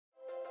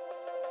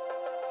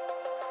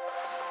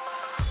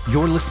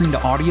You're listening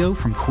to audio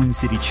from Queen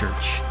City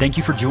Church. Thank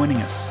you for joining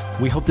us.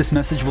 We hope this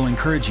message will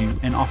encourage you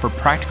and offer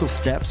practical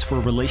steps for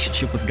a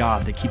relationship with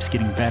God that keeps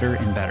getting better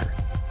and better.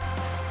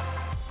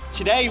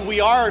 Today, we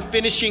are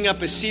finishing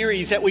up a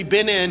series that we've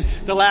been in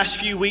the last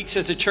few weeks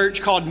as a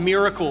church called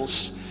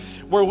Miracles,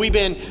 where we've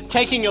been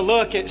taking a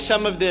look at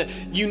some of the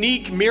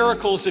unique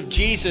miracles of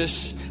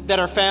Jesus that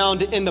are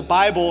found in the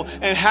Bible.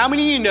 And how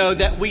many of you know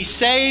that we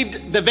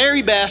saved the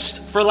very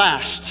best for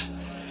last?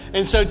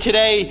 And so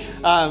today,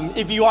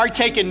 if you are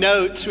taking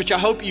notes, which I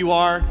hope you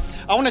are,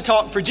 I want to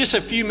talk for just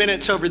a few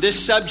minutes over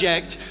this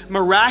subject,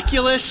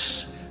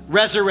 miraculous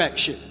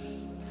resurrection.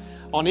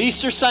 On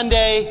Easter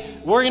Sunday,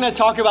 we're going to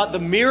talk about the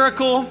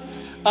miracle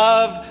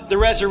of the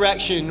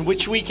resurrection,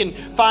 which we can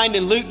find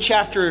in Luke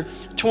chapter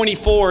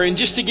 24. And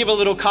just to give a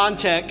little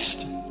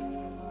context,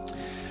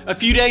 a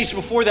few days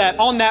before that,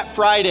 on that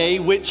Friday,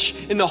 which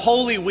in the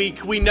Holy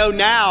Week we know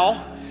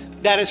now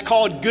that is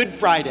called Good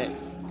Friday.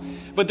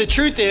 But the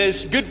truth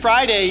is, Good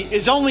Friday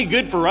is only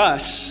good for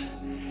us.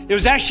 It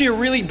was actually a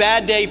really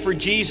bad day for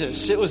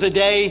Jesus. It was a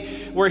day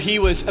where he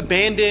was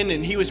abandoned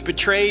and he was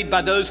betrayed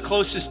by those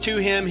closest to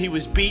him. He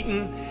was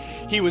beaten,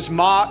 he was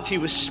mocked, he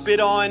was spit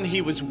on,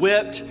 he was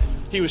whipped,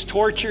 he was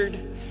tortured,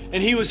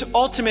 and he was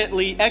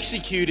ultimately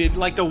executed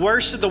like the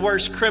worst of the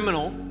worst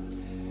criminal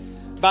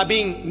by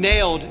being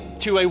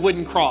nailed to a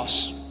wooden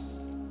cross.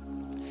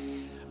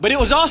 But it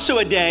was also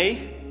a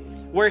day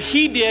where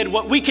he did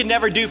what we could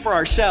never do for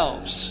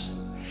ourselves.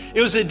 It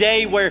was a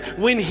day where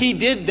when he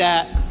did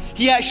that,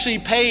 he actually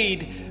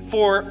paid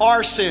for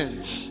our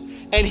sins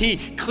and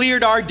he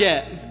cleared our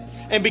debt.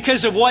 And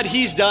because of what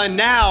he's done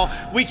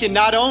now, we can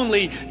not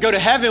only go to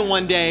heaven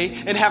one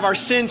day and have our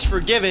sins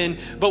forgiven,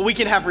 but we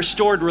can have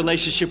restored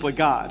relationship with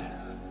God.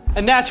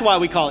 And that's why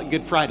we call it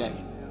Good Friday.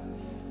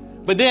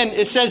 But then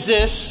it says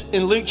this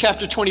in Luke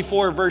chapter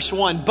 24, verse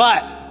 1.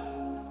 But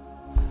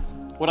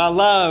what I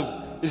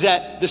love is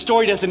that the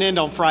story doesn't end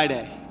on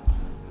Friday.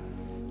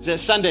 It's that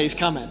Sunday's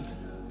coming.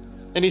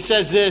 And he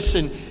says this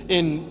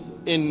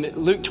in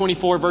Luke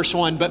 24, verse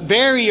 1. But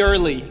very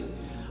early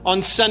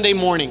on Sunday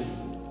morning,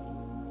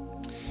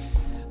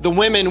 the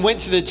women went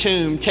to the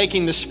tomb,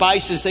 taking the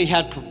spices they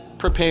had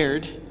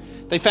prepared.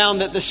 They found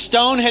that the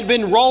stone had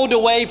been rolled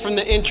away from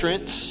the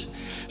entrance.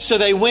 So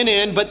they went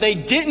in, but they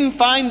didn't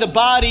find the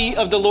body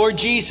of the Lord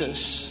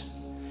Jesus.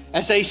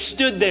 As they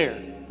stood there,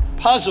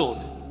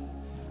 puzzled,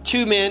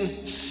 two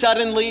men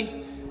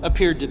suddenly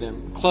appeared to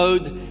them,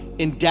 clothed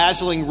in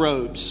dazzling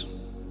robes.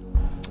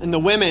 And the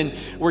women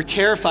were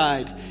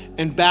terrified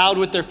and bowed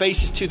with their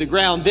faces to the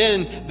ground.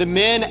 Then the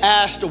men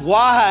asked,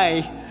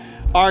 "Why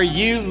are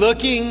you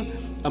looking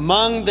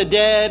among the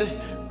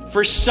dead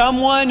for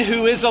someone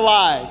who is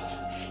alive?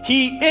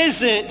 He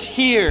isn't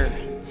here.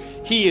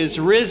 He is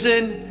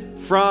risen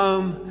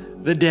from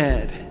the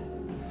dead."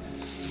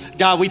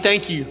 God, we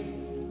thank you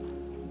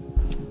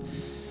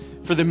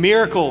for the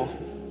miracle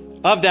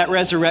of that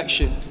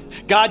resurrection.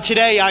 God,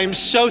 today I am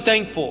so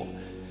thankful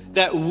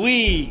that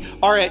we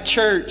are at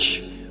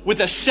church with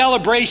a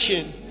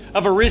celebration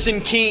of a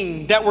risen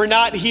King, that we're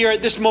not here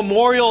at this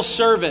memorial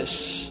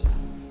service.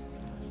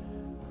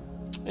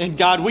 And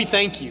God, we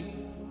thank you.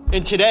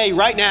 And today,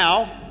 right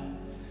now,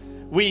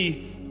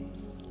 we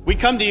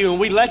come to you and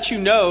we let you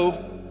know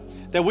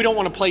that we don't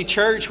want to play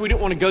church. We don't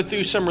want to go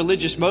through some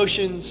religious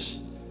motions,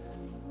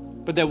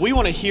 but that we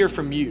want to hear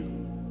from you.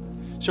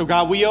 So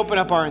God, we open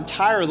up our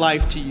entire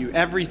life to you,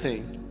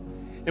 everything.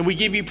 And we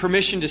give you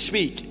permission to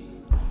speak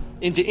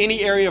into any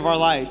area of our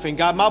life. And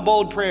God, my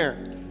bold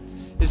prayer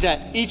is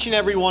that each and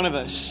every one of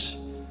us,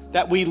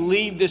 that we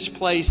leave this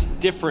place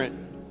different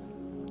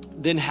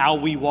than how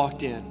we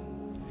walked in.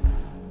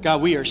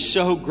 God, we are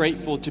so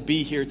grateful to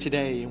be here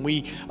today, and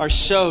we are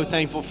so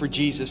thankful for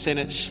Jesus. And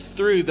it's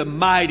through the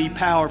mighty,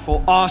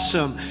 powerful,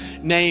 awesome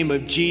name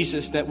of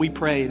Jesus that we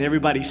pray. And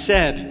everybody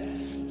said,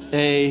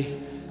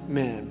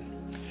 amen.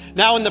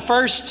 Now, in the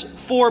first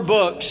 4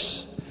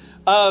 books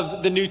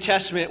of the New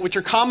Testament, which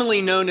are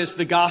commonly known as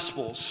the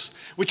Gospels,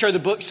 which are the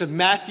books of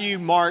Matthew,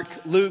 Mark,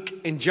 Luke,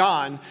 and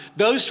John,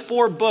 those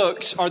 4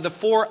 books are the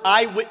 4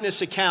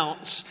 eyewitness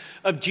accounts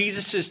of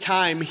Jesus'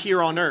 time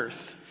here on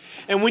earth.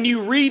 And when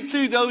you read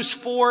through those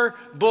 4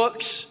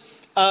 books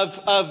of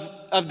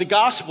the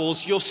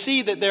Gospels, you'll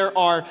see that there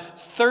are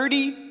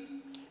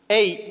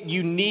 38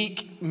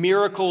 unique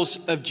miracles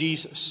of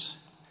Jesus.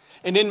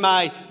 And in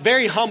my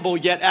very humble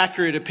yet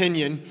accurate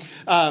opinion,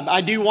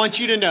 I do want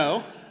you to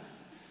know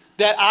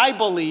that I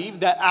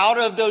believe that out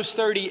of those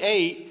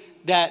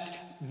 38, that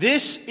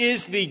this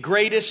is the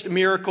greatest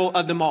miracle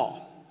of them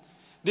all.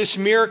 This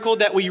miracle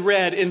that we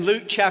read in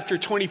Luke chapter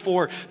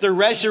 24, the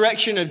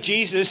resurrection of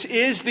Jesus,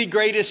 is the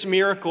greatest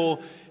miracle.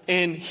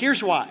 And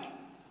here's why.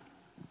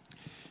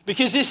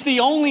 Because it's the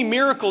only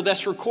miracle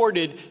that's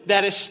recorded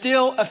that is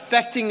still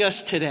affecting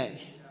us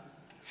today.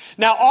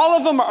 Now, all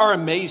of them are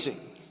amazing.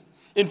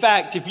 In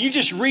fact, if you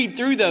just read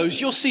through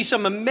those, you'll see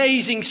some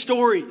amazing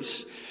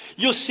stories.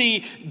 You'll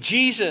see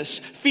Jesus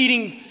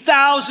feeding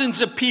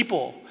thousands of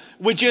people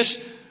with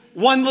just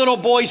one little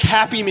boy's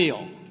Happy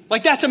Meal.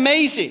 Like, that's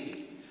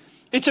amazing.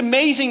 It's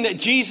amazing that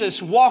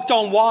Jesus walked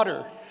on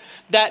water.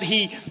 that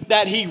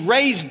he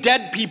raised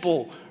dead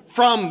people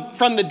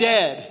from the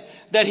dead,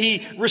 that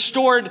he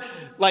restored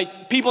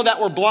like people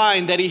that were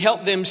blind, that he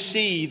helped them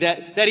see,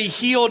 that he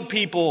healed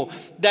people,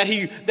 that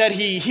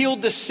he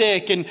healed the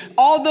sick, and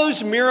all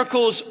those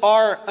miracles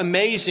are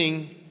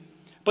amazing.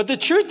 But the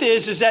truth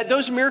is that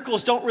those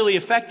miracles don't really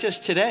affect us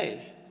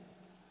today,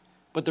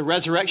 but the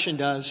resurrection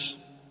does.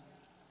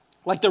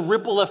 Like the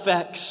ripple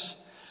effects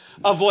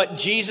of what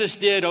Jesus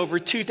did over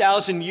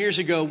 2,000 years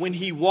ago when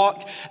he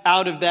walked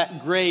out of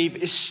that grave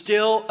is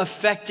still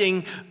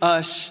affecting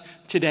us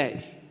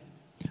today.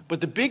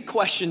 But the big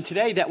question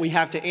today that we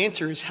have to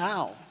answer is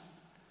how?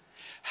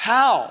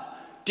 How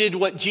did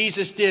what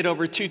Jesus did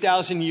over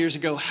 2,000 years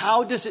ago,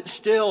 how does it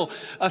still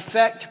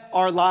affect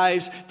our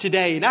lives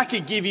today? And I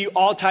could give you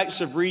all types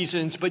of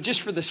reasons, but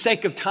just for the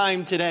sake of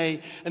time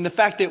today and the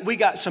fact that we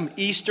got some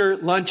Easter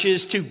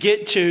lunches to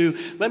get to,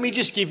 let me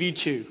just give you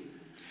two.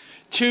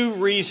 Two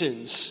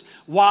reasons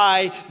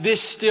why this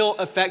still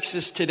affects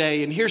us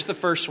today. And here's the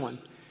first one,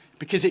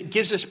 because it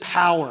gives us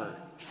power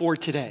for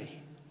today.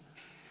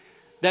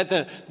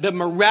 That the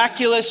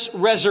miraculous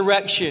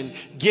resurrection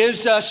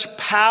gives us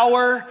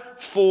power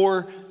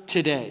for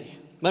today.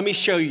 Let me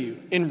show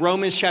you in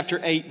Romans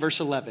chapter 8, verse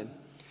 11.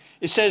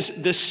 It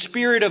says, the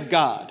Spirit of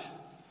God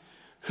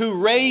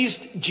who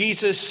raised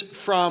Jesus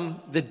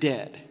from the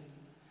dead.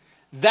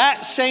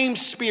 That same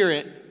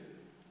Spirit,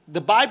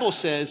 the Bible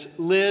says,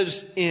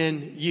 lives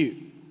in you.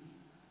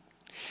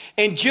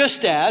 And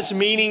just as,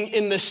 meaning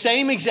in the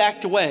same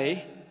exact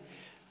way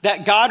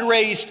that God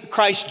raised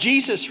Christ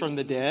Jesus from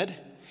the dead,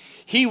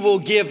 he will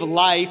give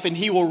life and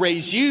he will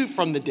raise you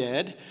from the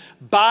dead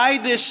by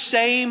this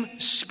same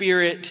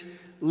Spirit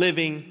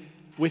living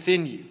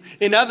within you.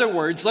 In other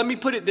words, let me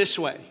put it this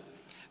way,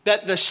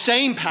 that the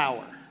same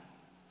power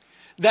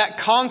that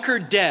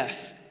conquered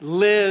death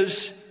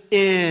lives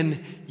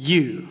in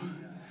you.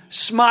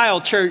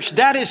 Smile, church,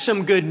 that is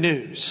some good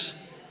news.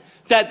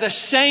 That the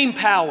same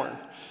power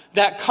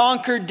that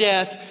conquered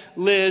death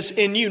lives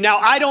in you. Now,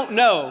 I don't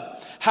know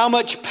how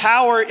much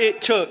power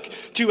it took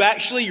to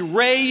actually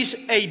raise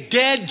a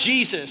dead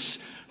Jesus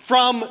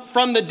from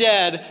the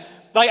dead.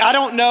 Like, I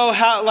don't know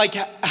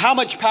how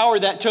much power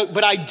that took,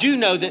 but I do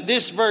know that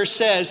this verse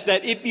says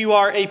that if you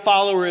are a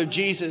follower of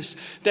Jesus,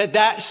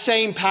 that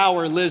same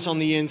power lives on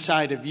the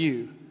inside of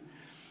you.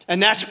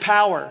 And that's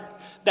power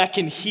that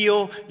can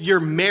heal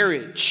your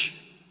marriage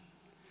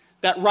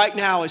that right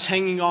now is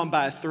hanging on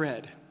by a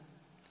thread.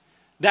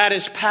 That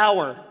is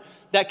power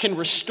that can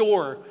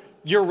restore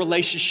your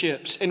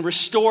relationships and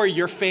restore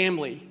your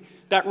family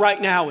that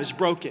right now is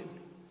broken.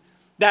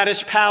 That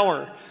is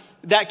power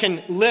that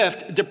can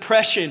lift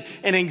depression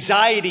and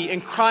anxiety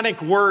and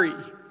chronic worry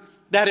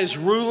that is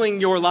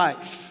ruling your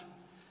life.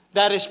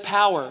 That is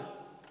power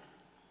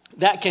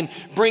that can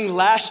bring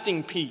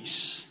lasting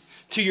peace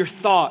to your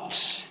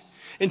thoughts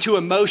and to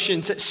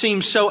emotions that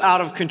seem so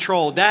out of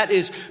control. That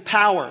is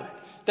power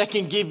that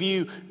can give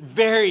you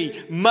very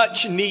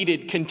much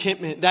needed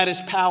contentment. That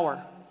is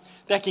power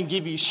that can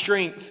give you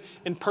strength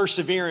and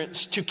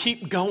perseverance to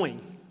keep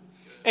going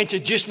and to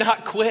just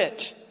not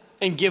quit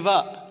and give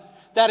up.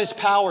 That is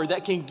power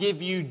that can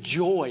give you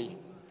joy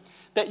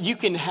that you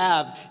can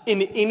have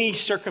in any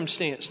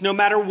circumstance, no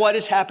matter what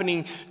is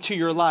happening to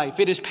your life.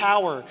 It is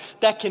power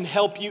that can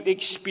help you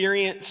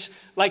experience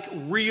like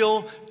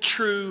real,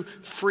 true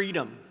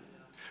freedom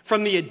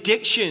from the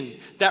addiction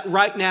that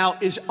right now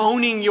is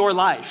owning your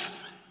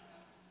life.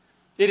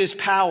 It is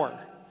power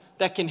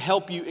that can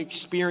help you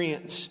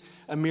experience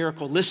a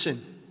miracle. Listen,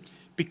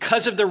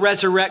 because of the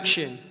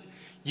resurrection,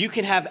 you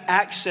can have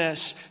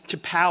access to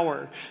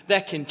power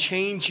that can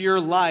change your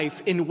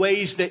life in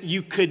ways that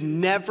you could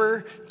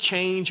never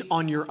change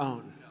on your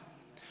own.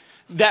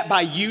 That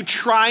by you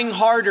trying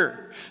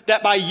harder,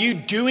 that by you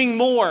doing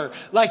more,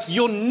 like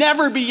you'll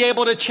never be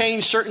able to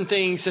change certain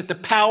things that the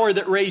power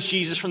that raised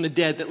Jesus from the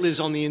dead that lives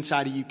on the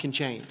inside of you can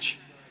change.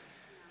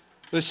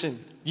 Listen,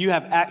 you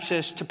have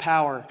access to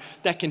power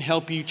that can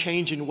help you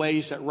change in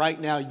ways that right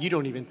now you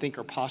don't even think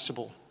are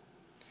possible.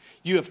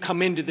 You have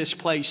come into this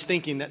place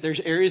thinking that there's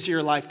areas of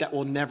your life that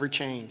will never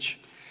change.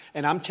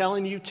 And I'm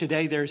telling you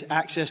today, there's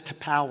access to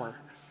power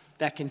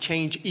that can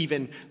change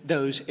even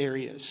those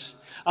areas.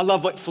 I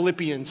love what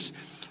Philippians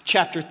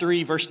chapter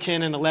 3, verse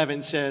 10 and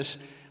 11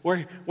 says,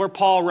 where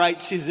Paul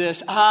writes is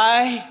this: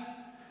 I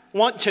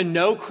want to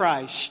know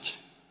Christ.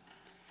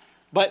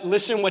 But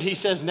listen what he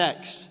says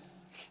next.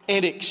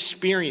 And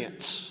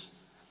experience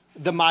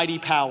the mighty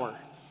power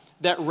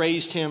that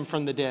raised him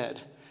from the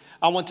dead.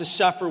 I want to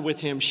suffer with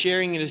him,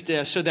 sharing in his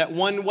death, so that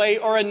one way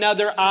or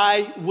another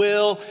I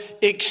will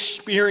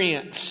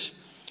experience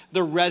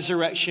the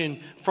resurrection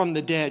from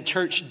the dead.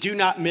 Church, do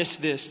not miss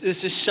this.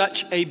 This is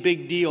such a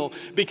big deal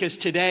because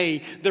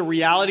today, the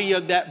reality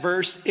of that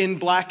verse in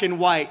black and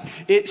white,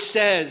 it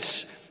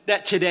says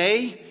that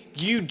today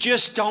you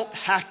just don't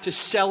have to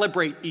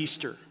celebrate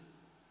Easter.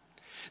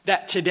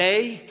 That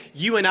today,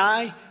 you and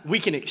I, we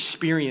can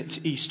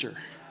experience Easter.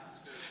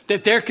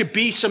 That there could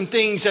be some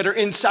things that are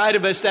inside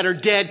of us that are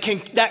dead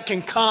that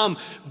can come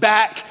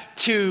back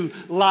to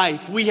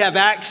life. We have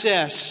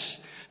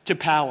access to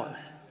power.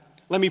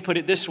 Let me put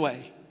it this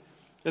way,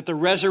 that the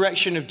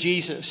resurrection of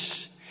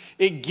Jesus,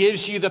 it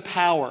gives you the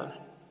power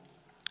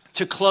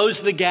to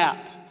close the gap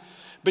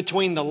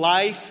between the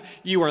life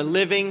you are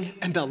living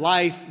and the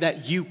life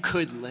that you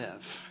could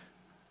live.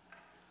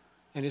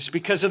 And it's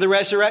because of the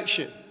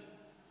resurrection.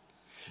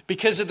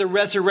 Because of the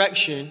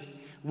resurrection,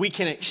 we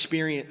can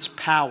experience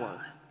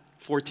power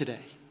for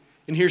today.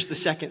 And here's the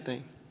second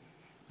thing.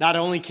 Not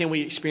only can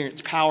we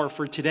experience power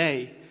for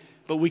today,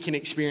 but we can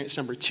experience,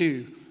 number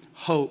 2,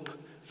 hope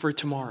for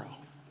tomorrow.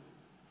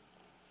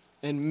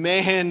 And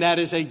man, that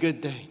is a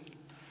good thing.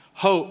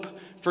 Hope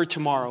for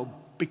tomorrow.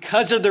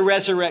 Because of the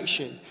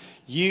resurrection,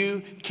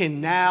 you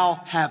can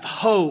now have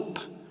hope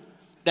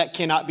that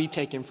cannot be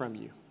taken from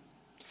you.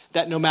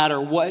 That no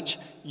matter what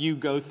you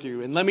go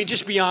through. And let me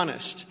just be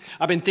honest.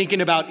 I've been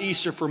thinking about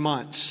Easter for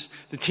months.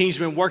 The team's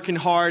been working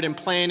hard and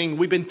planning.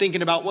 We've been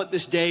thinking about what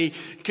this day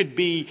could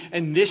be.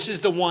 And this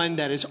is the one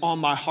that is on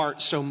my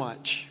heart so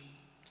much.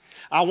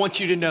 I want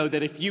you to know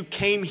that if you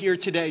came here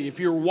today, if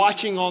you're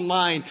watching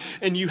online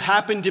and you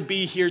happen to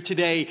be here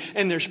today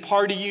and there's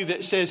part of you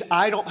that says,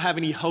 I don't have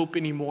any hope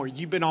anymore.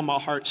 You've been on my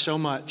heart so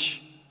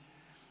much.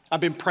 I've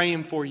been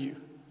praying for you.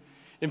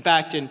 In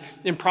fact, in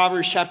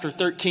Proverbs chapter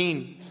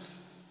 13,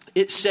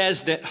 it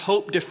says that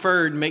hope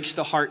deferred makes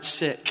the heart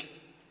sick.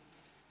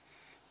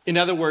 In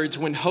other words,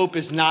 when hope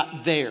is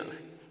not there,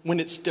 when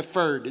it's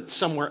deferred, it's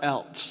somewhere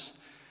else.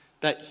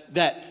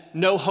 That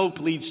no hope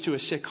leads to a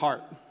sick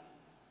heart.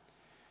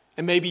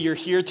 And maybe you're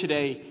here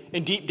today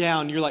and deep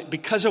down you're like,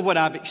 because of what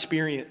I've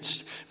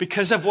experienced,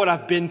 because of what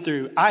I've been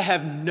through, I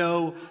have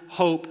no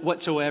hope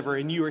whatsoever.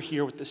 And you are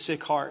here with a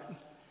sick heart.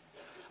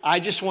 I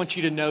just want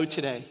you to know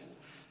today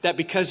that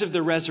because of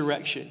the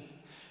resurrection,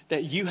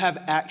 that you have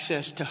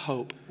access to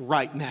hope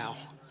right now.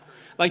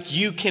 Like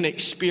you can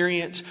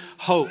experience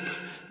hope.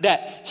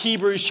 That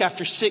Hebrews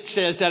chapter 6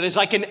 says that is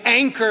like an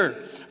anchor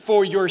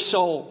for your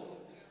soul.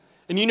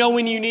 And you know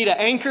when you need an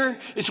anchor?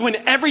 It's when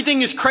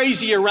everything is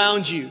crazy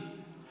around you.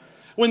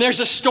 When there's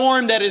a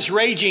storm that is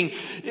raging.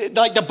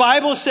 Like the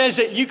Bible says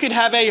that you can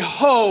have a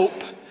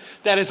hope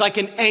that is like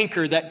an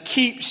anchor that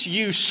keeps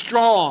you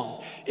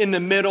strong in the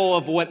middle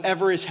of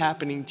whatever is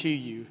happening to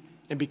you.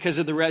 And because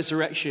of the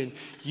resurrection,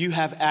 you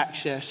have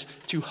access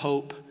to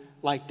hope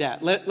like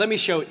that. Let me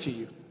show it to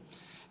you.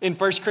 In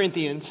 1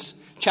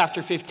 Corinthians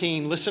chapter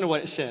 15, listen to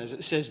what it says.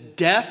 It says,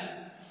 death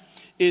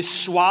is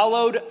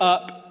swallowed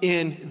up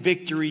in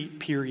victory,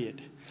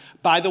 period.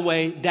 By the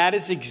way, that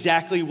is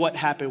exactly what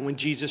happened when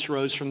Jesus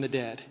rose from the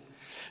dead.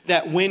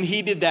 That when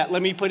he did that,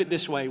 let me put it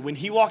this way. When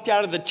he walked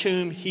out of the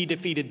tomb, he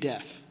defeated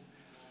death.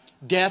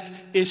 Death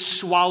is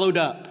swallowed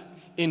up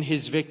in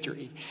his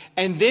victory.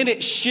 And then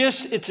it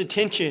shifts its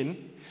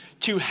attention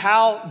to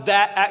how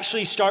that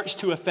actually starts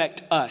to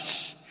affect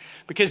us.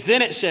 Because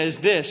then it says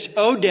this,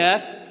 O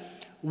death,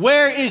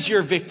 where is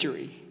your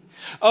victory?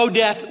 O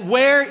death,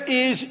 where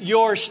is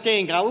your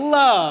sting? I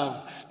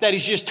love that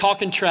he's just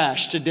talking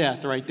trash to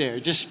death right there.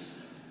 Just,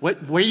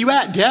 where you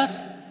at, death?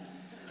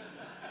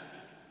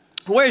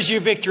 Where's your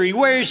victory?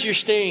 Where's your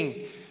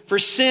sting? For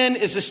sin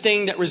is the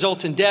sting that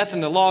results in death,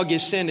 and the law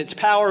gives sin its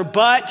power.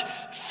 But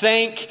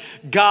thank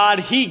God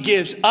he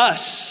gives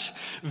us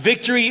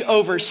victory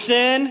over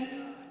sin.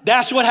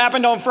 That's what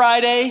happened on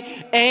Friday.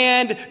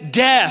 And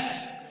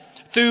death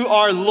through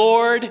our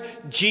Lord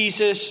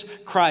Jesus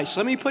Christ.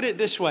 Let me put it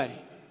this way.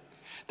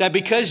 That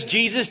because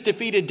Jesus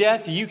defeated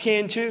death, you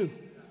can too.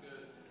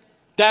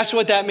 That's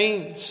what that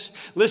means.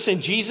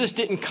 Listen, Jesus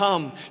didn't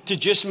come to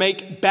just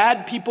make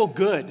bad people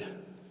good.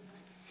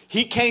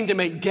 He came to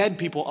make dead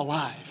people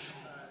alive.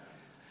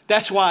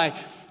 That's why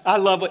I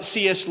love what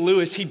C.S.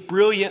 Lewis, he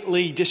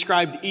brilliantly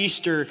described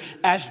Easter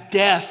as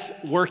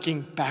death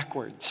working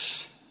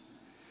backwards.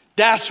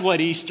 That's what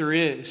Easter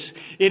is.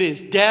 It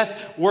is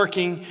death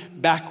working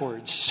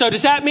backwards. So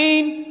does that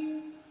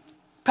mean,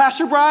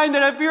 Pastor Brian,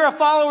 that if you're a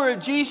follower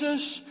of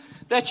Jesus,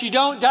 that you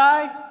don't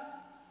die?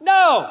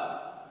 No,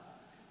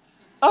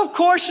 of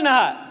course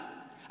not.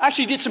 I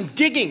actually did some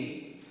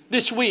digging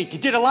this week. I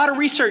did a lot of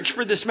research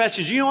for this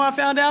message. You know what I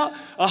found out?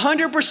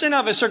 100%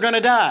 of us are going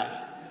to die.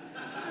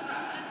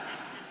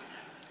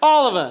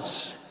 All of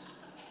us.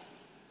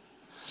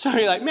 So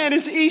you're like, man,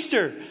 it's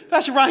Easter.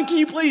 Pastor Brian, can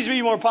you please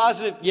be more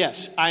positive?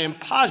 Yes, I am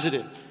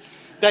positive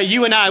that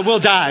you and I will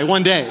die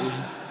one day.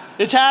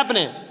 It's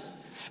happening.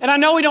 And I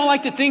know we don't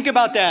like to think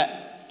about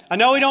that. I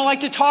know we don't like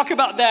to talk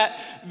about that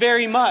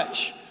very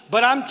much.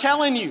 But I'm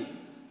telling you,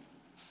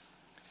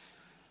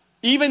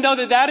 even though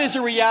that is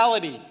a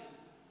reality,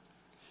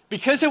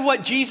 because of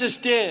what Jesus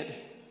did,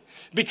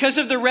 because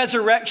of the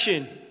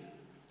resurrection,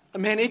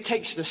 man, it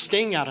takes the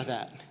sting out of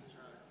that.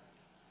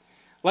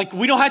 Like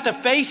we don't have to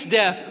face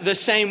death the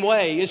same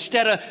way.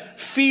 Instead of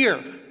fear,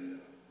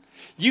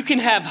 you can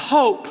have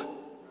hope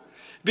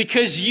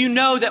because you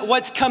know that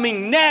what's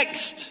coming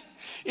next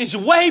is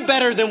way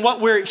better than what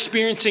we're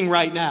experiencing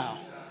right now.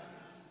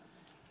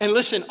 And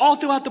listen, all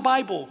throughout the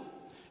Bible,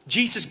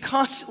 Jesus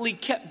constantly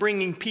kept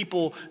bringing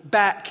people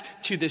back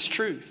to this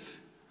truth.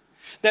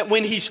 That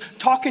when he's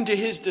talking to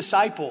his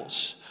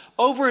disciples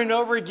over and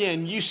over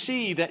again, you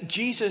see that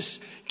Jesus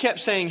kept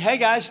saying, hey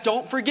guys,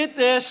 don't forget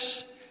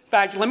this. In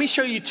fact, let me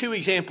show you two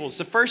examples.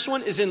 The first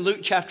one is in Luke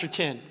chapter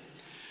 10,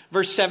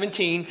 verse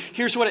 17.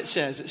 Here's what it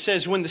says. It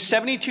says, when the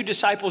 72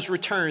 disciples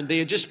returned, they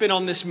had just been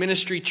on this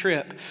ministry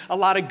trip. A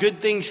lot of good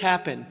things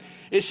happened.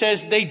 It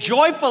says they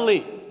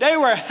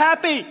were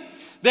happy.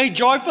 They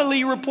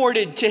joyfully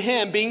reported to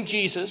him, being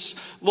Jesus,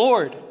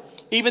 Lord,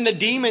 even the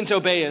demons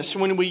obey us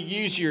when we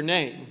use your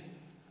name.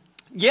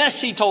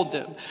 Yes, he told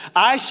them,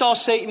 I saw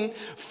Satan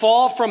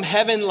fall from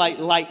heaven like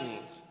lightning.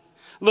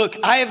 Look,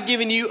 I have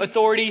given you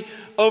authority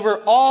over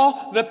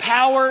all the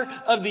power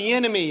of the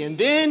enemy. And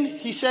then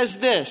he says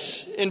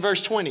this in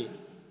verse 20,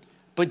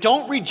 but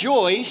don't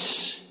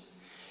rejoice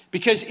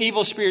because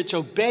evil spirits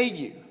obey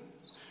you.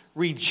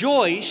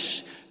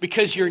 Rejoice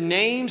because your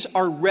names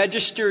are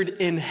registered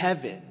in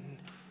heaven.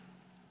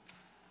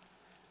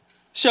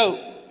 So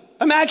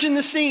imagine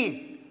the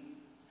scene.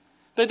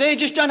 That they had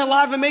just done a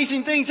lot of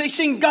amazing things. They've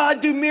seen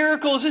God do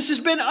miracles. This has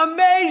been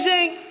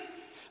amazing.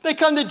 They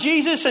come to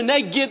Jesus and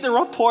they get the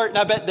report. And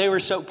I bet they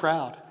were so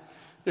proud.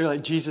 They're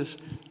like, Jesus,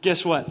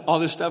 guess what? All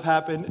this stuff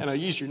happened and I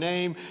used your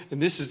name.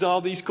 And this is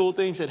all these cool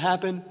things that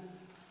happened.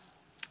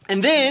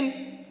 And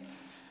then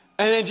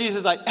Jesus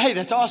is like, hey,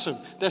 that's awesome.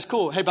 That's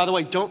cool. Hey, by the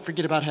way, don't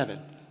forget about heaven.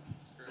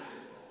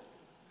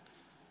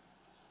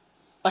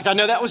 Like, I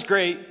know that was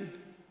great,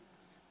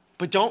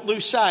 but don't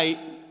lose sight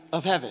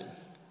of heaven.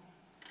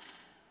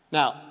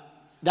 Now,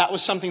 that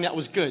was something that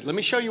was good. Let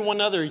me show you one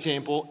other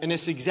example, and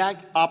it's the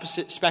exact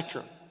opposite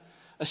spectrum.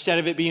 Instead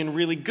of it being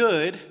really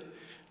good,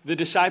 the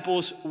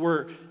disciples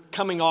were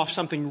coming off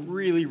something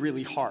really,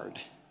 really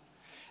hard.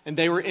 And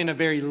they were in a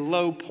very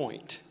low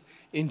point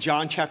in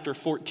John chapter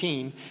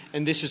 14,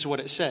 and this is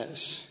what it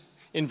says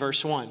in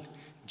verse 1.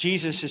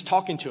 Jesus is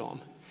talking to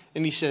them,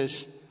 and he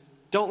says,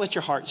 don't let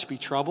your hearts be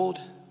troubled.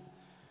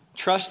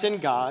 Trust in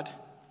God,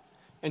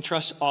 and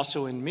trust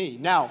also in me.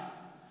 Now,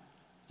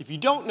 if you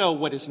don't know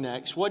what is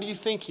next, what do you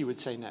think he would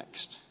say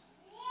next?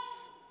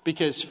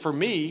 Because for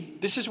me,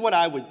 this is what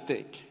I would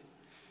think.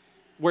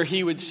 Where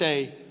he would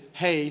say,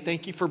 hey,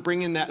 thank you for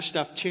bringing that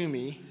stuff to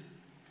me.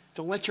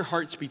 Don't let your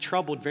hearts be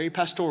troubled. Very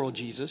pastoral,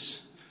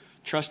 Jesus.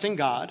 Trust in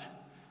God.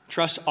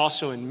 Trust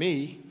also in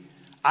me.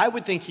 I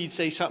would think he'd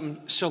say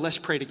something, so let's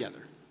pray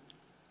together.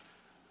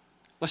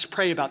 Let's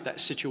pray about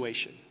that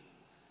situation.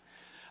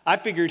 I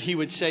figured he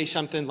would say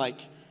something like,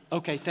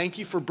 okay, thank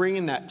you for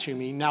bringing that to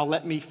me. Now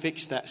let me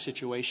fix that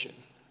situation.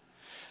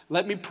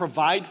 Let me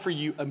provide for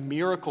you a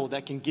miracle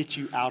that can get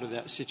you out of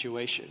that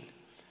situation.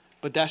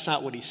 But that's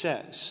not what he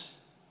says.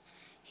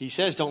 He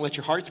says, don't let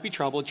your hearts be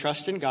troubled.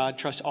 Trust in God.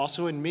 Trust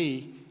also in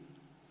me.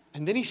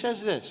 And then he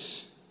says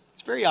this.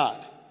 It's very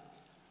odd.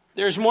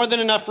 There's more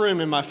than enough room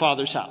in my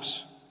Father's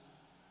house.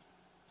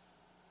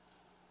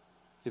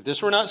 If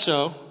this were not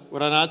so,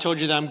 would I not have told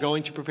you that I'm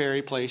going to prepare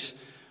a place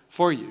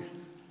for you?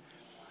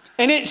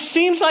 And it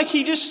seems like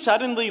he just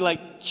suddenly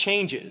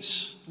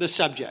changes the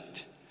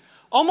subject.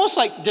 Almost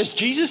like, does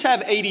Jesus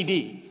have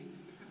ADD?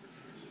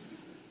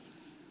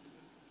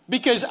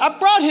 Because I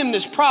brought him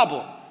this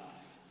problem.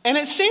 And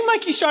it seemed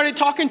like he started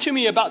talking to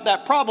me about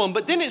that problem,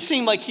 but then it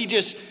seemed like he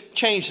just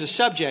changed the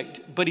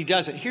subject, but he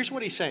doesn't. Here's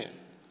what he's saying.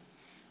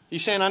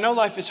 He's saying, I know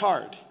life is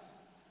hard.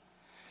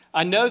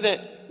 I know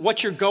that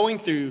what you're going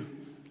through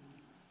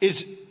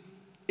is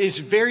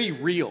very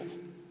real.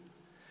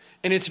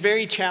 And it's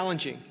very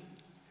challenging.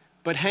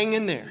 But hang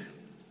in there.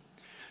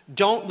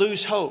 Don't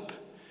lose hope,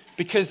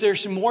 because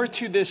there's more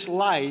to this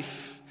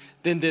life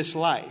than this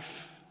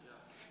life.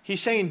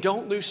 He's saying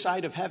don't lose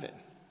sight of heaven.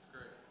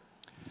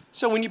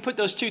 So when you put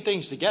those two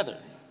things together,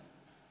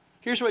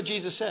 here's what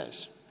Jesus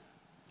says.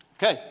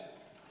 Okay,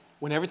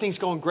 when everything's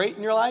going great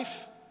in your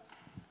life,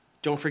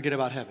 don't forget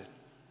about heaven.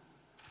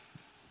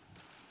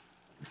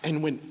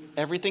 And when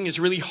everything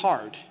is really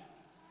hard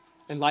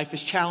and life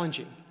is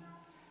challenging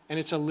and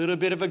it's a little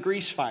bit of a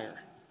grease fire,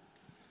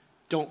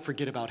 don't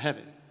forget about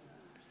heaven.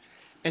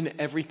 And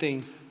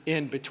everything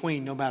in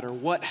between, no matter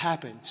what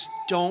happens,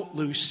 don't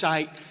lose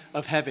sight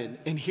of heaven.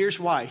 And here's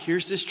why.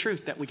 Here's this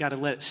truth that we got to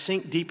let it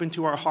sink deep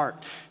into our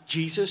heart.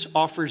 Jesus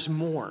offers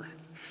more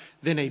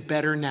than a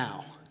better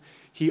now.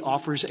 He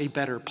offers a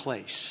better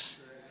place.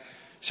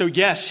 So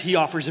yes, he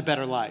offers a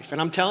better life. And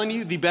I'm telling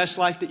you, the best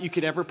life that you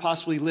could ever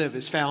possibly live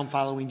is found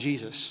following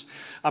Jesus.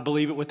 I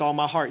believe it with all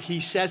my heart. He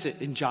says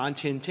it in John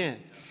 10:10.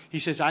 He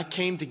says, I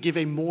came to give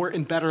a more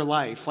and better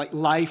life, like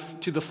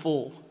life to the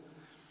full.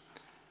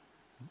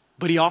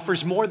 But he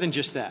offers more than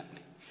just that.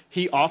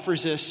 He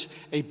offers us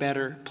a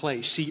better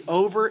place. See,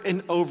 over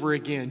and over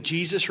again,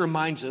 Jesus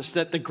reminds us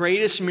that the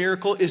greatest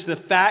miracle is the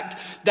fact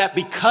that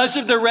because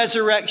of the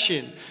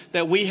resurrection,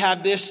 that we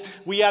have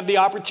the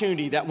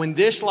opportunity that when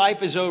this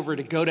life is over,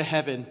 to go to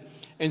heaven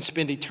and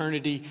spend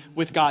eternity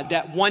with God.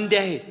 That one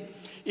day,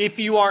 if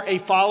you are a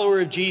follower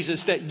of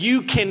Jesus, that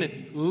you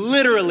can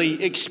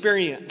literally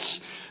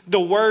experience the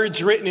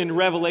words written in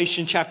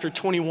Revelation chapter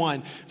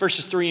 21,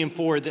 verses 3 and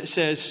 4 that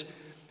says,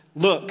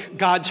 look,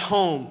 God's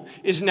home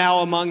is now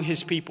among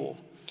his people.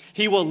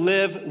 He will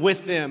live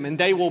with them, and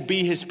they will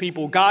be his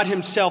people. God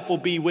himself will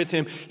be with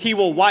him. He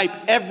will wipe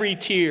every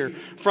tear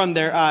from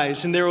their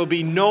eyes, and there will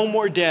be no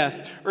more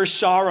death or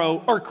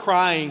sorrow or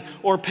crying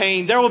or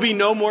pain. There will be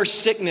no more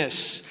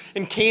sickness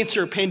and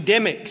cancer,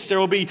 pandemics. There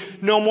will be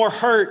no more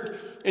hurt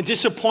and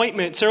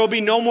disappointments. There will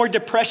be no more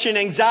depression,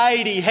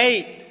 anxiety,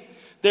 hate.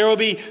 There will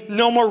be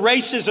no more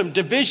racism,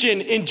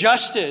 division,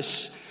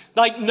 injustice.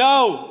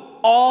 No,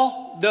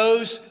 all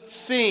those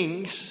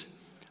things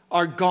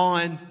are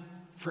gone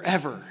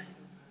forever.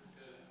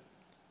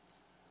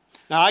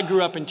 Now, I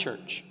grew up in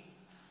church.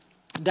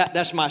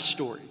 That's my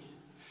story.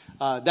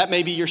 That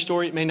may be your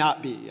story. It may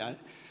not be.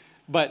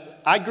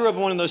 But I grew up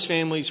in one of those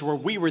families where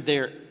we were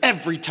there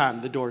every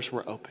time the doors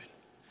were open.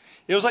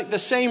 It was like the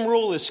same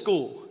rule as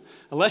school.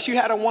 Unless you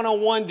had a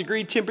 101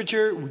 degree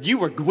temperature,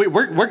 we're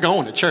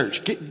going to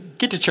church.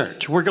 Get to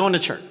church. We're going to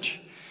church.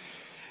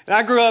 And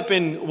I grew up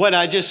in what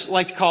I just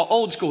like to call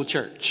old school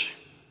church.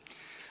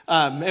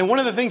 And one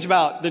of the things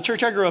about the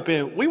church I grew up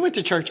in, we went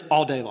to church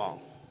all day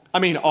long. I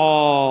mean,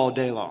 all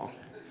day long.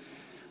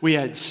 We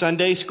had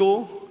Sunday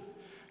school.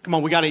 Come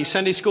on, we got any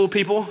Sunday school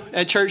people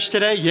at church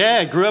today?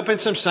 Yeah, grew up in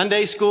some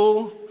Sunday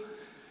school.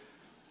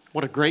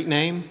 What a great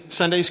name,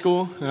 Sunday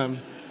school.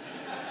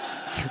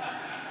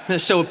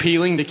 That's so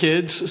appealing to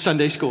kids,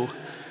 Sunday school.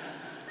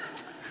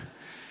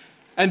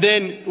 And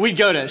then we'd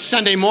go to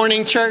Sunday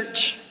morning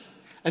church.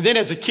 And then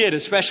as a kid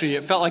especially,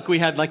 it felt like we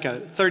had like a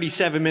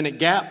 37-minute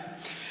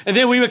gap. And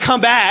then we would come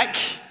back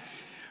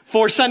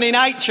for Sunday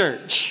night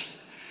church.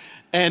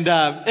 And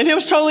it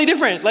was totally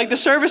different. Like the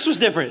service was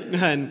different.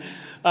 And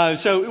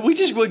so we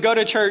just would go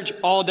to church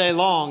all day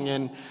long.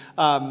 And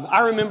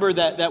I remember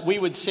that we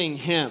would sing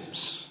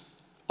hymns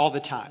all the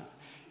time.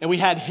 And we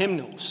had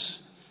hymnals.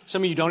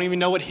 Some of you don't even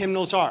know what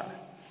hymnals are.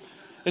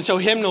 And so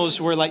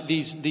hymnals were like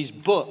these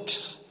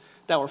books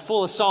that were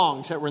full of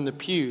songs that were in the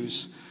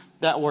pews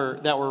that were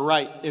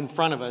right in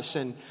front of us.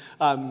 And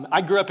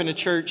I grew up in a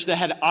church that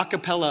had a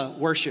cappella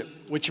worship,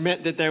 which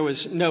meant that there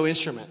was no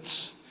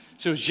instruments.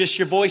 So it was just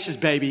your voices,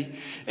 baby.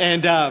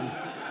 And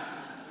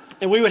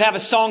we would have a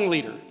song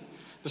leader.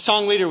 The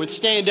song leader would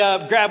stand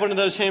up, grab one of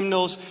those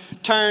hymnals,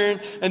 turn,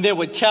 and then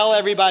would tell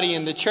everybody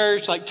in the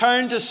church,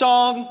 turn to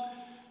song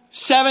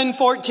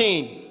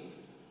 714.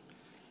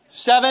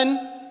 7,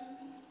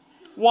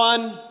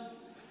 1,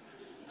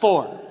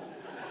 4.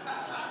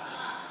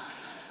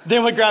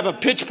 Then we'd grab a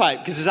pitch pipe,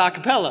 because it's a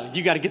cappella.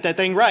 You got to get that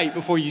thing right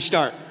before you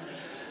start.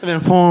 And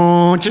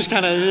then just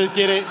kind of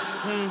get it.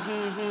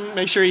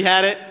 Make sure he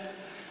had it.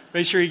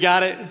 Make sure he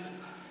got it.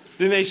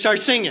 Then they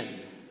start singing.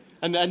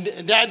 And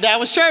that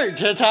was church.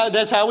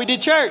 That's how we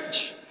did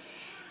church.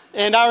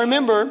 And I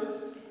remember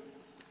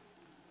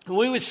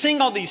we would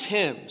sing all these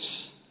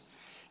hymns.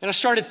 And I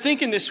started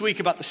thinking this week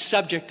about the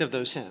subject of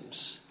those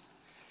hymns.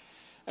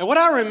 And what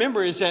I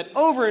remember is that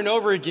over and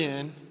over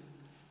again,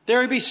 there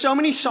would be so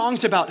many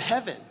songs about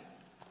heaven.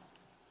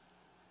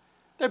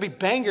 There'd be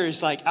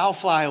bangers like I'll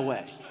Fly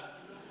Away.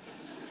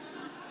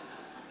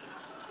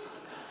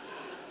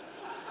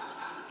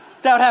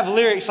 That would have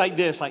lyrics like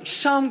this, like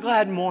some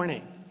glad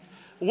morning,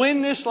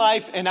 when this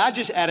life, and I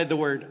just added the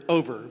word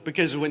over,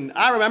 because when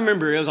I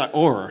remember it was like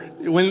or.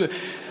 When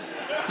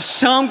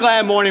some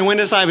glad morning when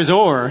this life is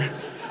o'er.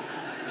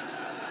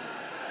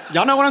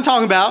 Y'all know what I'm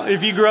talking about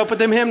if you grew up with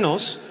them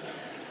hymnals.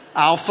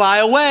 I'll fly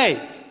away.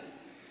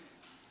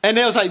 And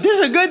they was like,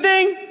 this is a good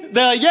thing?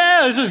 They're like,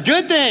 yeah, this is a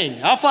good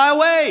thing. I'll fly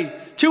away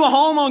to a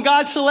home on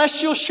God's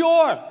celestial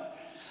shore.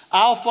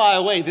 I'll fly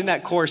away. Then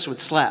that chorus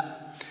would slap.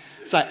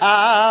 It's like,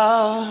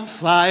 I'll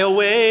fly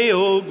away,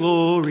 oh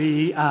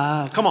glory,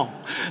 come on.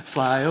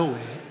 Fly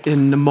away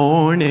in the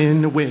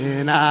morning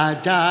when I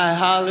die.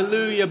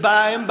 Hallelujah,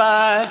 by and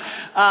by.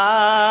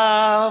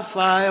 I'll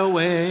fly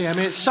away. I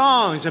mean, it's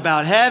songs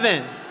about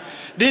heaven.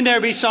 Then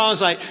there'd be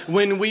songs like,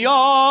 when we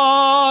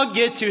all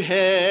get to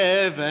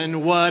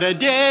heaven, what a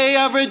day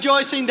of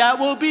rejoicing that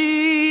will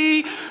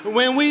be.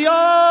 When we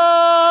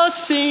all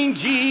sing,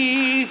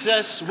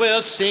 Jesus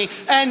will sing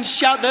and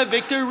shout the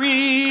victory.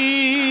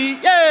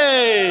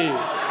 Yay!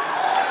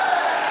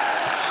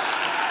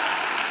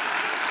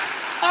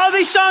 All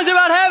these songs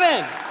about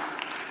heaven.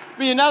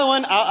 Be another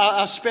one,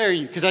 I'll spare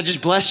you because I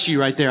just blessed you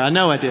right there. I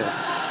know I did.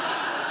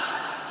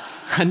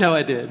 I know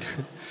I did.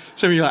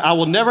 Some of you are like, I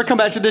will never come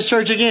back to this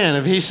church again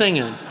if he's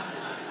singing.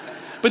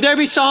 But there'd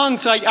be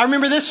songs like, I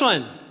remember this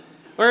one,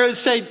 where it would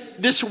say,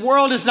 this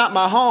world is not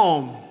my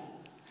home.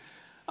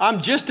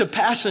 I'm just a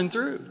passing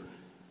through.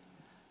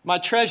 My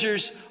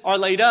treasures are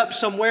laid up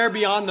somewhere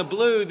beyond the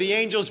blue. The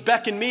angels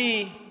beckon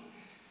me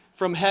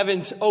from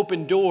heaven's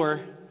open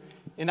door,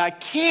 and I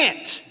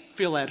can't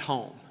feel at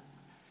home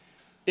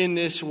in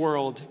this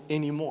world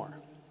anymore.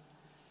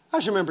 I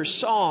just remember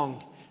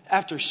song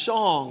after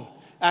song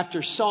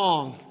after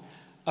song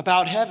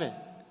about heaven.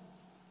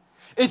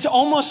 It's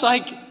almost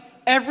like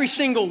every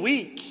single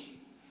week,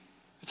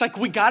 it's like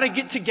we got to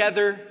get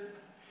together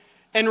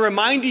and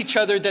remind each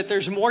other that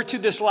there's more to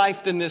this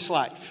life than this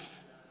life.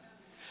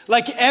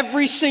 Like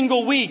every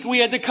single week, we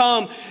had to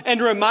come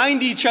and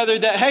remind each other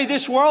that, hey,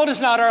 this world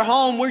is not our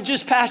home. We're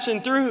just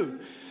passing through.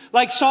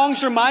 Like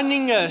songs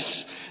reminding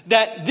us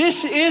that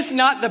this is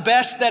not the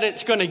best that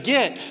it's going to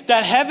get,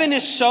 that heaven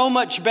is so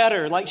much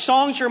better. Like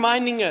songs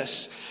reminding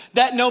us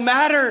that no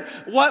matter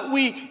what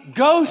we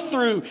go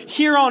through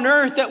here on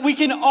earth, that we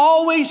can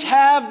always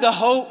have the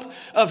hope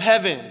of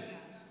heaven.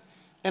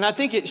 And I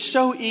think it's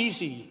so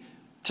easy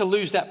to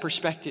lose that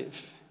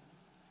perspective.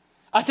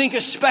 I think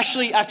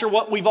especially after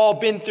what we've all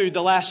been through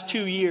the last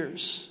 2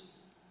 years.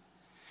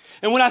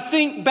 And when I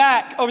think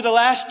back over the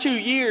last 2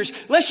 years,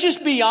 let's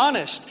just be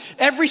honest.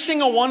 Every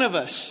single one of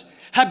us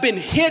have been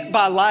hit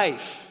by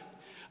life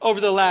over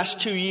the last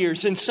 2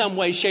 years in some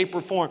way, shape,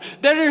 or form.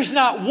 There is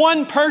not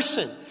one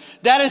person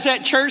that is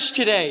at church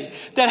today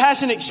that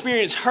hasn't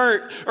experienced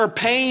hurt or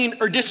pain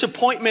or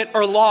disappointment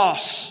or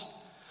loss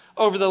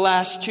over the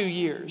last 2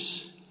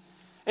 years.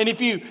 And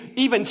if you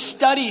even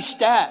study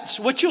stats,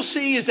 what you'll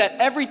see is that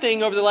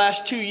everything over the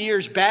last 2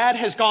 years, bad,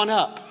 has gone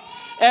up.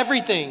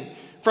 Everything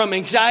from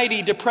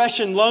anxiety,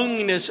 depression,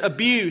 loneliness,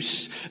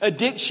 abuse,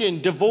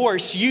 addiction,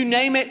 divorce, you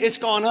name it, it's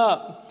gone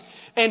up.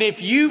 And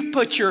if you've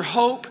put your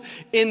hope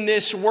in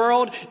this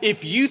world,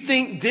 if you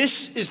think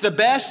this is the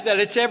best that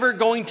it's ever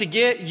going to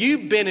get,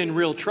 you've been in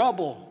real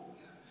trouble.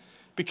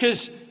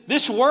 Because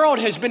this world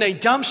has been a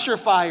dumpster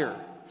fire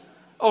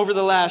over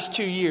the last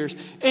 2 years.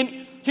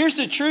 And here's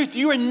the truth.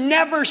 You are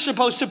never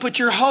supposed to put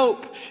your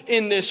hope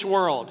in this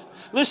world.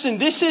 Listen,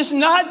 this is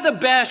not the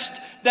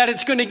best that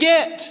it's going to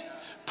get.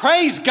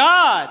 Praise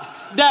God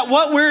that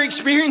what we're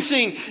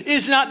experiencing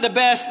is not the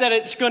best that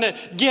it's going to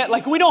get.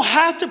 Like, we don't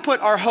have to put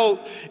our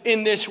hope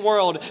in this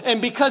world. And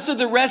because of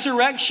the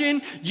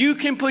resurrection, you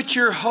can put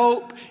your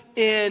hope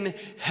in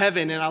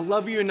heaven. And I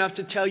love you enough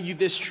to tell you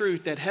this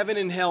truth, that heaven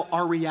and hell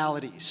are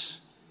realities.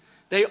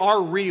 They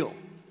are real.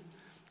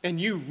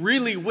 And you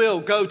really will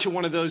go to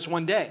one of those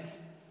one day.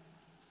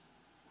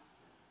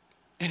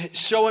 And it's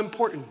so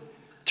important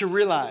to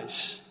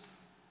realize,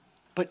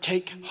 but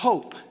take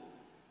hope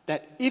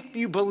that if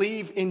you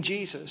believe in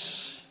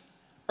Jesus,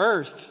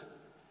 earth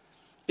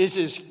is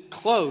as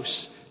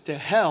close to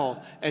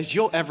hell as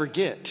you'll ever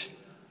get.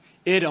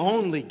 It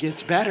only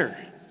gets better.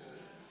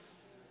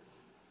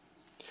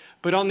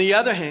 But on the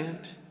other hand,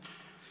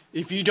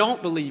 if you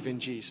don't believe in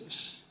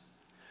Jesus,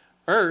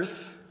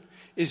 earth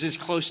is as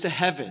close to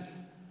heaven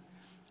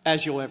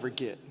as you'll ever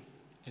get.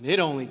 And it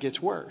only gets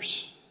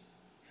worse.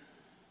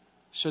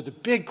 So the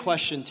big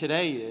question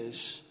today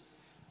is,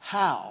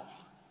 how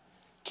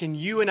can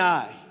you and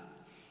I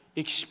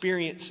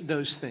experience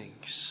those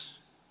things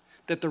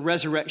that the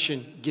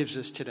resurrection gives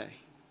us today?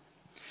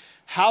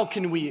 How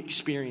can we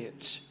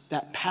experience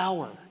that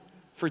power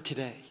for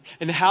today?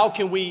 And how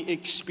can we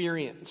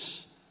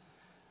experience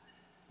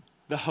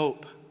the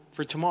hope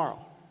for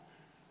tomorrow?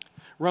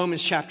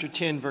 Romans chapter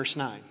 10, verse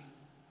 9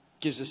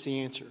 gives us the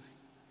answer. It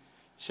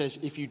says,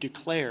 if you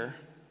declare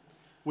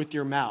with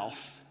your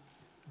mouth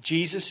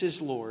Jesus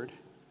is Lord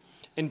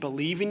and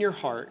believe in your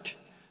heart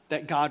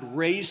that God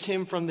raised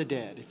him from the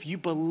dead, if you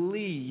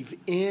believe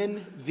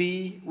in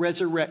the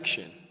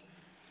resurrection,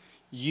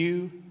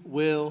 you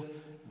will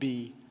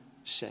be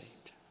saved.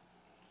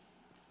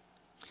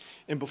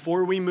 And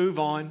before we move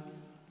on,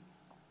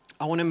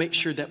 I want to make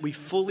sure that we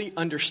fully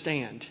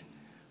understand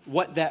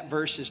what that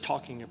verse is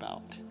talking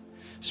about,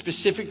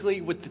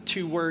 specifically with the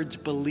two words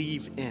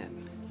believe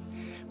in.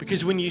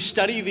 Because when you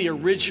study the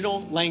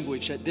original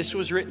language that this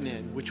was written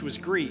in, which was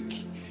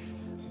Greek,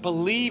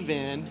 believe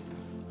in,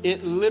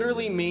 it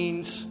literally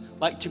means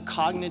like to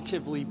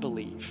cognitively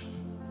believe.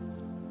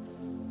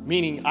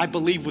 Meaning, I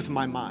believe with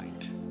my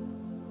mind.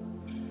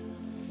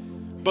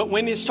 But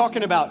when it's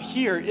talking about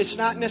here, it's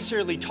not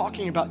necessarily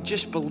talking about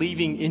just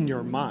believing in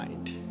your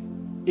mind.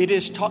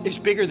 It's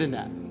bigger than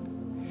that.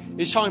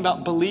 It's talking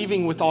about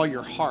believing with all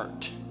your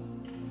heart.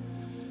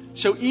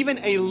 So even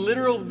a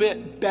little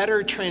bit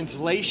better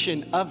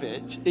translation of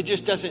it, it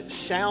just doesn't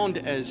sound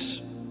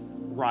as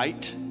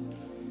right.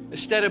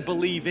 Instead of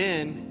believe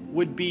in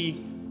would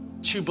be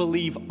to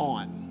believe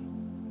on.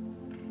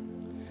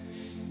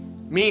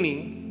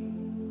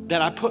 Meaning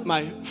that I put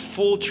my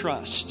full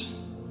trust,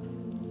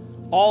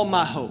 all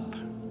my hope,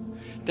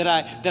 that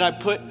I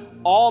put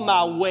all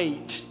my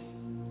weight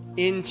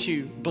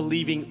into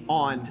believing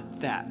on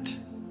that.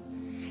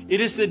 It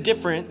is the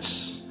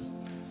difference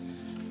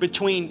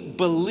between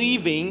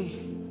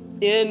believing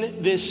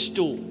in this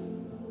stool.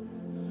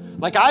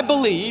 Like, I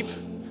believe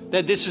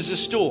that this is a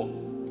stool.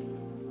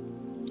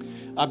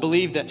 I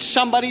believe that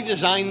somebody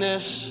designed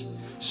this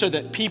so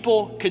that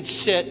people could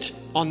sit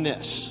on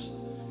this.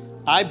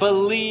 I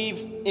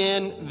believe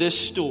in this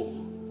stool.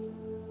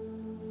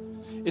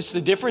 It's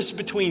the difference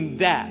between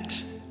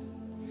that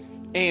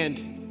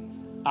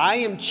and I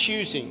am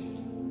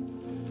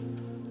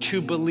choosing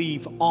to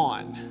believe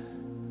on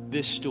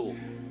this stool.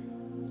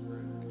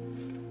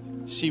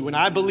 See, when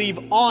I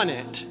believe on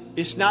it,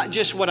 it's not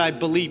just what I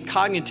believe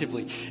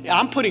cognitively.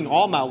 I'm putting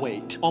all my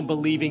weight on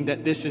believing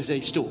that this is a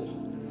stool.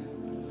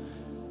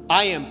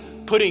 I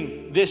am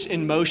putting this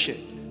in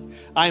motion.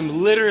 I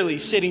am literally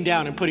sitting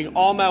down and putting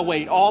all my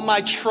weight, all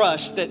my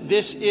trust that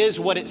this is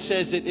what it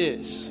says it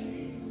is.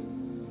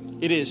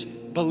 It is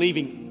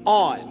believing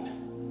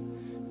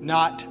on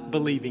not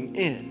believing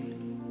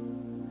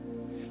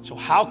in. So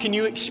how can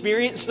you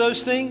experience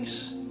those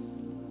things?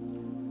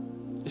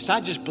 It's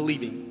not just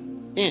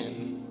believing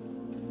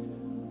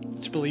in,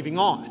 it's believing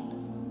on.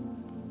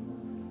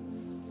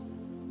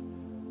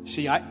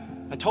 See, I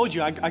told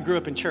you I grew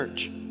up in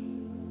church.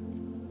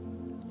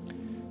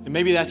 And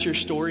maybe that's your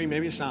story,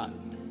 maybe it's not.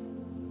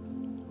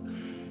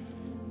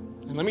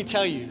 And let me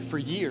tell you, for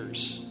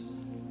years,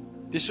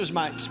 this was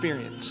my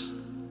experience.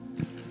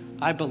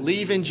 I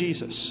believe in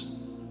Jesus.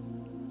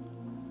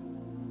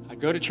 I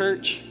go to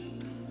church,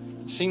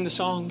 sing the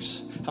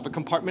songs, have a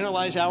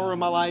compartmentalized hour of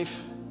my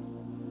life.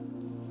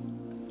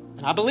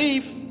 And I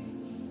believe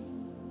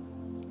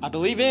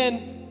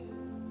in,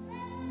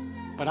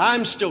 but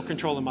I'm still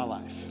controlling my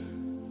life.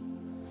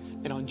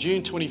 And on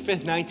June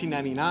 25th,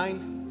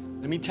 1999,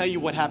 let me tell you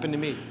what happened to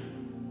me.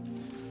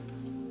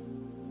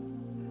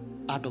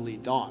 I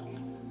believed on.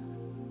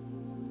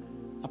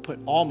 I put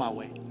all my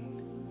weight.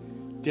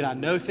 Did I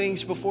know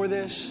things before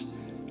this?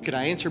 Could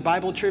I answer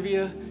Bible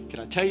trivia? Could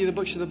I tell you the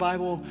books of the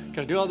Bible? Could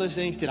I do all those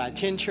things? Did I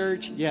attend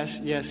church? Yes.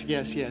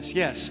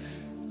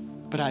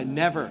 But I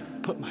never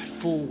put my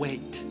full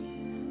weight,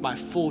 my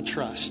full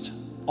trust,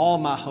 all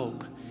my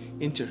hope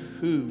into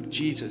who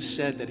Jesus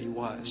said that he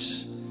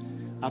was.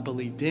 I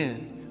believed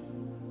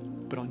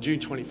in, but on June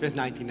 25th,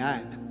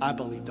 1999, I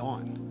believed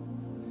on.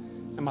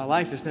 And my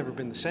life has never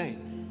been the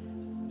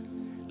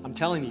same. I'm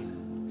telling you,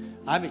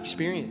 I've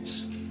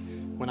experienced,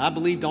 when I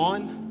believed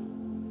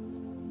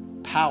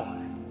on, power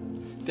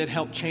that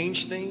helped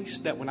change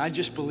things that when I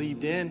just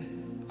believed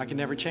in, I could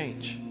never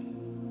change.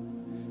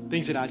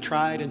 Things that I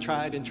tried,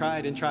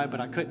 but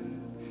I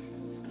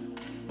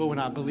couldn't. But when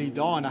I believed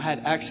on, I had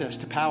access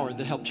to power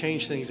that helped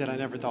change things that I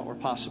never thought were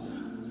possible.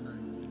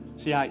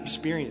 See, I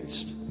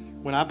experienced,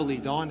 when I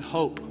believed on,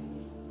 hope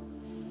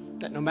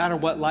that no matter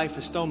what life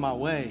has thrown my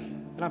way,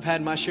 and I've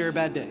had my share of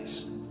bad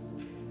days,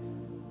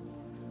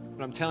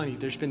 but I'm telling you,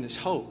 there's been this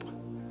hope.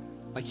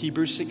 Like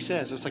Hebrews 6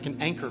 says, it's like an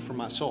anchor for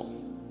my soul.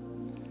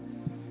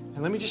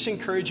 And let me just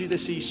encourage you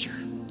this Easter.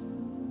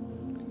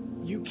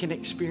 You can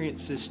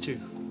experience this too.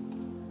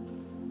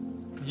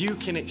 You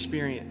can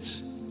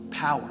experience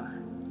power.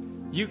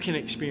 You can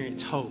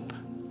experience hope.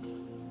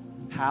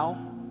 How?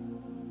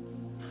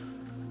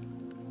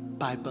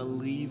 By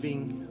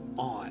believing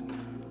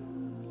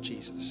on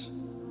Jesus.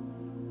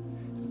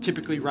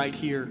 Typically right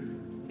here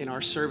in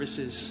our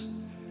services,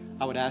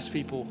 I would ask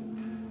people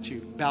to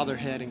bow their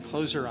head and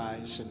close their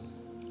eyes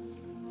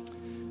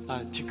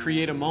and to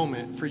create a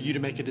moment for you to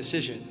make a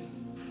decision.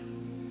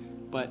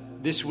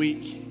 But this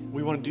week,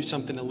 we want to do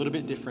something a little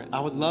bit different. I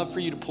would love for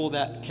you to pull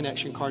that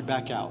connection card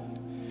back out.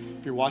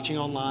 If you're watching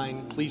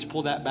online, please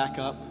pull that back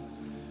up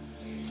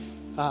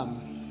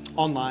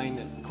online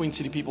at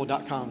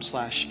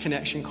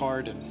queencitypeople.com/connection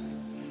card.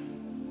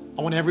 And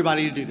I want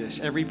everybody to do this.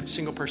 Every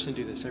single person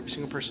do this. Every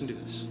single person do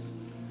this.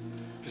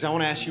 Because I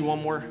want to ask you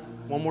one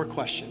more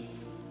question.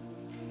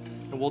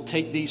 And we'll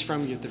take these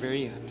from you at the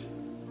very end.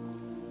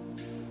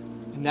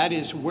 And that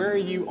is, where are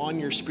you on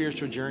your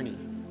spiritual journey?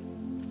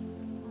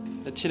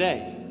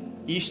 Today,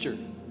 Easter,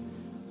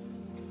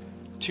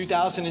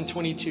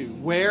 2022,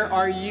 where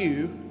are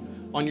you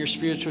on your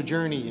spiritual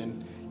journey?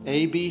 And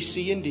A, B,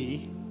 C, and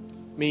D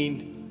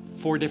mean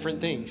 4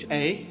 different things.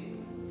 A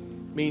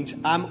means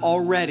I'm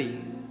already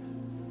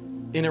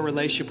in a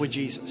relationship with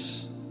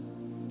Jesus.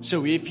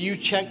 So if you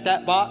check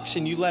that box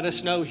and you let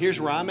us know, here's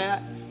where I'm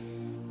at,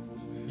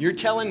 you're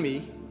telling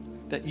me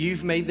that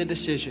you've made the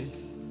decision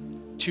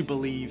to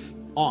believe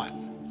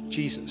on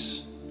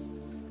Jesus.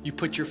 You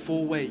put your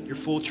full weight, your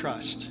full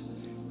trust.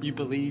 You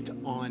believed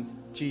on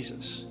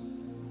Jesus.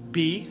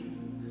 B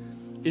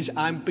is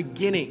I'm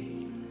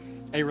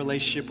beginning a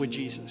relationship with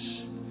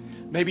Jesus.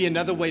 Maybe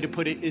another way to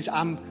put it is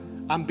I'm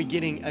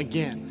beginning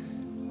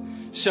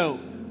again. So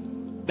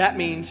that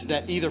means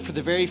that either for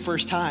the very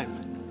first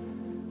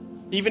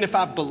time, even if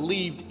I've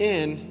believed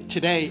in,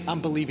 today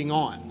I'm believing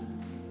on.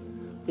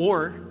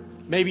 Or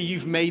maybe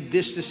you've made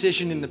this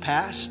decision in the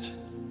past,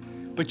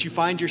 but you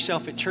find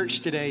yourself at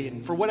church today,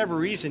 and for whatever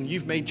reason,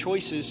 you've made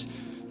choices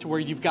to where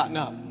you've gotten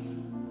up.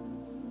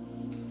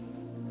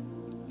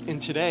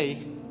 And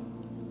today,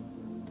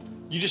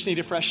 you just need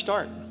a fresh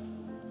start.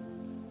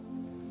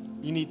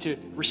 You need to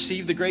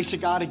receive the grace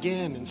of God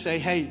again and say,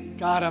 hey,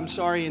 God, I'm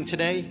sorry, and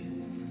today,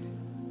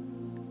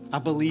 I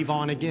believe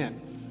on again.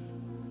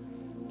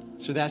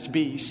 So that's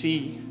B.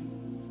 C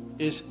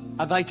is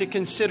I'd like to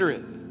consider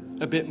it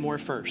a bit more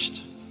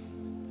first.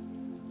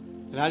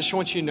 And I just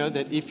want you to know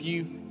that if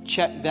you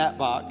check that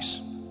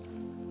box,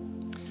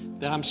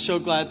 that I'm so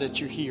glad that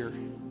you're here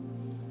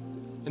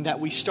and that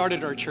we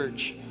started our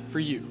church for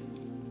you.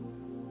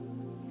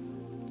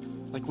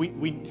 Like we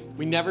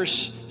never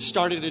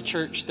started a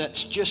church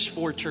that's just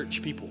for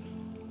church people.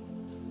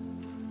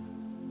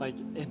 Like,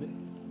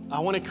 and I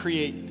want to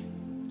create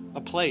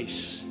a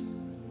place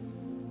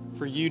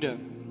for you to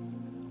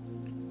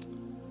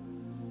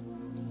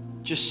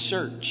just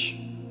search,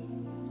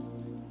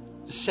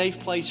 a safe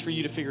place for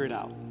you to figure it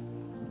out.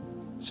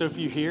 So if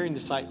you're here and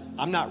it's like,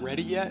 I'm not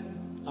ready yet,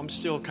 I'm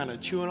still kind of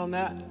chewing on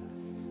that,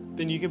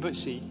 then you can put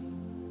C.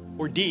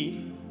 Or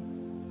D,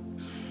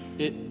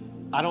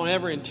 I don't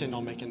ever intend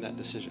on making that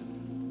decision.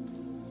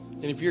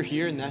 And if you're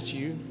here and that's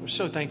you, we're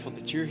so thankful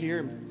that you're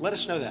here. Let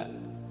us know that.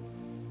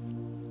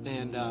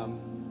 And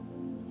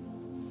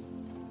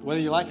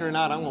whether you like it or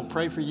not, I'm going to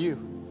pray for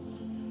you.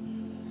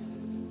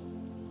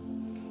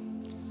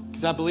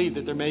 Because I believe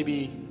that there may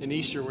be an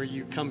Easter where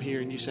you come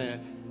here and you say, at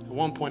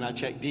one point I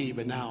checked D,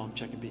 but now I'm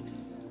checking B.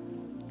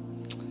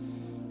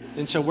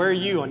 And so where are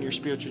you on your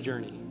spiritual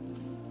journey?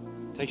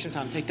 Take some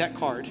time, take that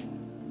card,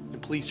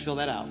 and please fill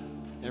that out.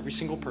 Every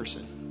single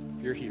person,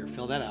 you're here,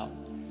 fill that out.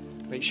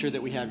 Make sure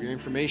that we have your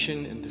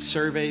information and the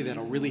survey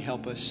that'll really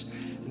help us.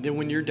 And then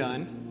when you're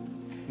done,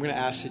 I'm going to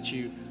ask that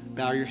you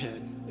bow your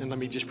head and let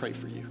me just pray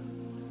for you.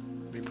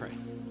 Let me pray.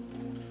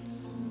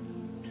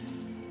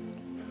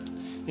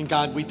 And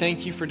God, we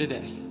thank you for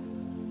today.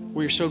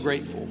 We are so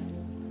grateful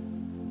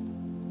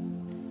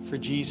for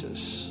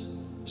Jesus.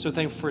 So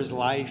thankful for his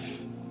life.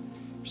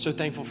 We're so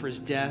thankful for his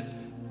death.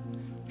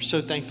 We're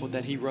so thankful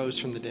that he rose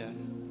from the dead.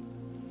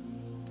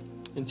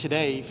 And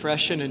today,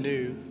 fresh and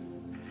anew,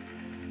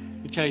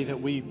 we tell you that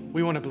we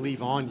want to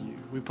believe on you.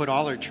 We put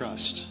all our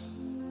trust.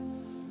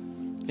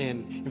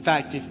 And in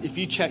fact, if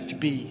you checked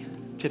B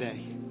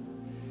today,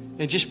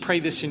 and just pray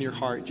this in your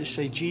heart, just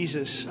say,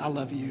 Jesus, I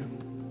love you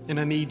and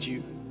I need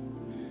you.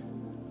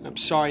 I'm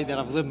sorry that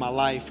I've lived my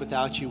life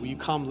without you. Will you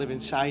come live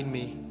inside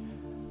me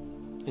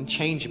and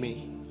change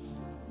me?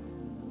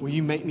 Will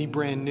you make me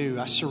brand new?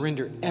 I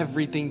surrender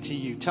everything to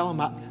you. Tell him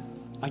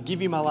I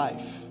give you my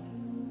life.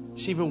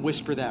 Just even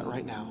whisper that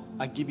right now.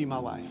 I give you my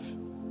life.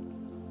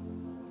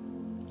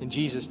 And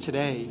Jesus,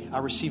 today I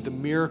receive the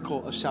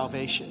miracle of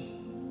salvation.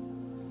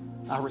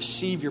 I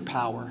receive your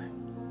power.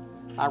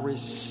 I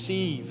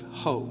receive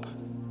hope.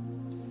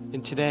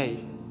 And today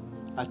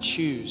I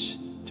choose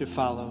to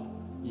follow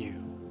you.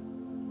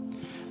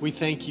 We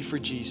thank you for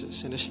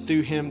Jesus, and it's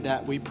through him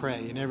that we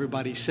pray. And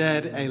everybody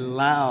said a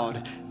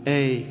loud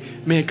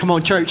amen. Come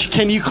on, church.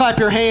 Can you clap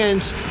your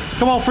hands?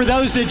 Come on, for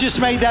those that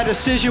just made that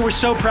decision, we're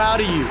so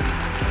proud of you.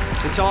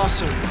 It's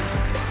awesome.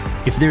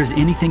 If there's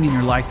anything in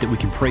your life that we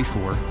can pray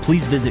for,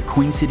 please visit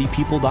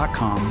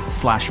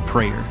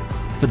queencitypeople.com/prayer.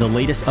 For the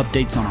latest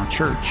updates on our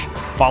church,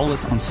 follow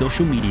us on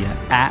social media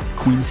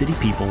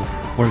 @QueenCityPeople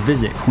or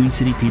visit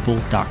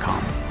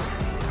queencitypeople.com.